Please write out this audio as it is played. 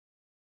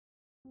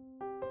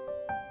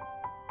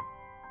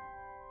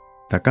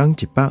每天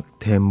一百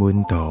天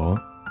文图，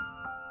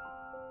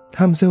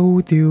探索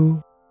宇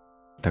宙。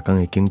每天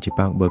会经一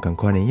百无同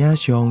款的影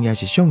像，也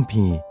是相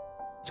片，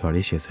带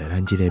你熟悉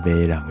咱这个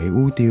迷人的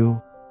宇宙。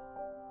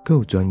还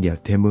有专业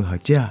天文学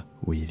者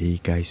为你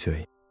解说。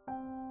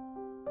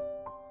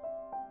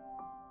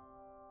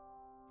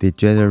伫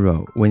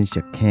Jezero 陨石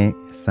坑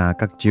三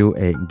角洲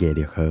的月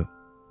历号，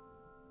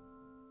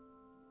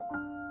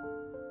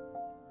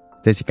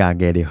这是架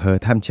月历号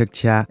探测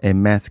车的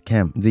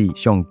Mastcam Z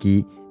相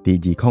机伫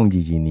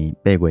2022年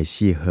8月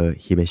4号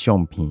翕的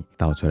相片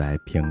导出来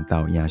频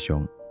道影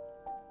像。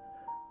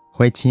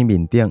火星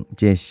面顶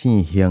这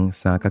四形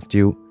三角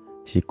洲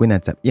是几啊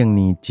十亿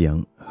年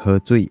前河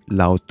水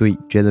流对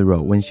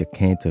Jezero 陨石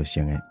坑造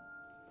成的。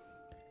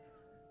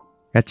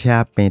甲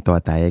车变大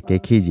台的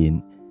机器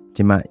人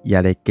即马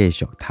也咧继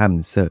续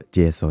探索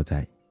这个所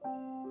在。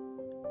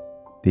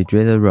伫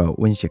Jezero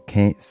陨石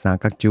坑三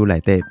角洲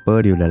内底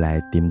保留落来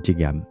的沉积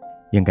岩，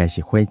应该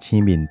是火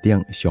星面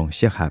顶上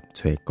适合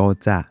找古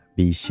早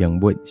微生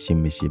物是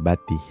毋是捌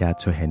伫遐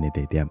出现的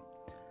地点。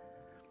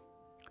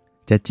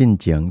这进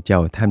前才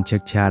有探测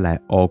车来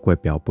挖过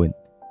标本，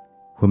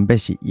分别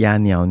是野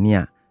鸟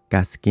领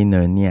甲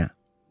Skinner 领，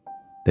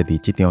就伫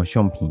这张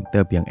相片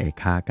倒边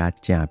下骹甲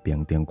正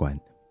边顶悬。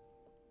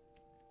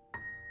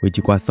为一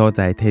寡所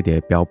在摕到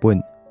的标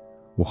本，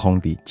有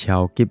放伫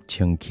超级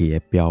清气的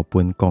标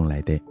本罐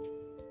内底，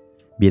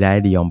未来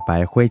利用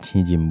白火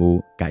星任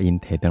务甲因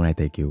摕转来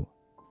地球。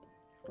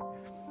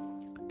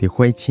伫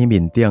火星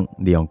面顶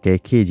利用机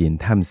器人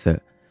探索，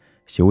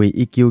是为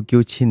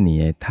1997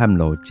年的探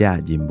路者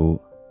任务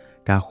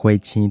甲火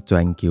星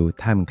全球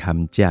探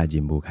勘者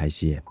任务开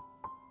始的。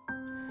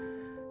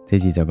这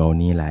25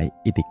年来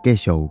一直继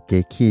续有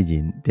机器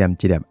人踮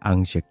这粒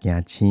红色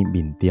行星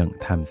面顶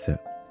探索，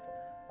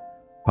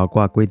包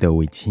括轨道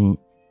卫星、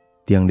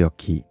登陆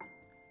器、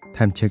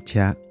探测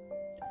车，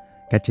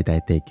甲一台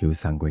地球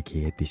送过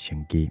去的直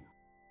升机。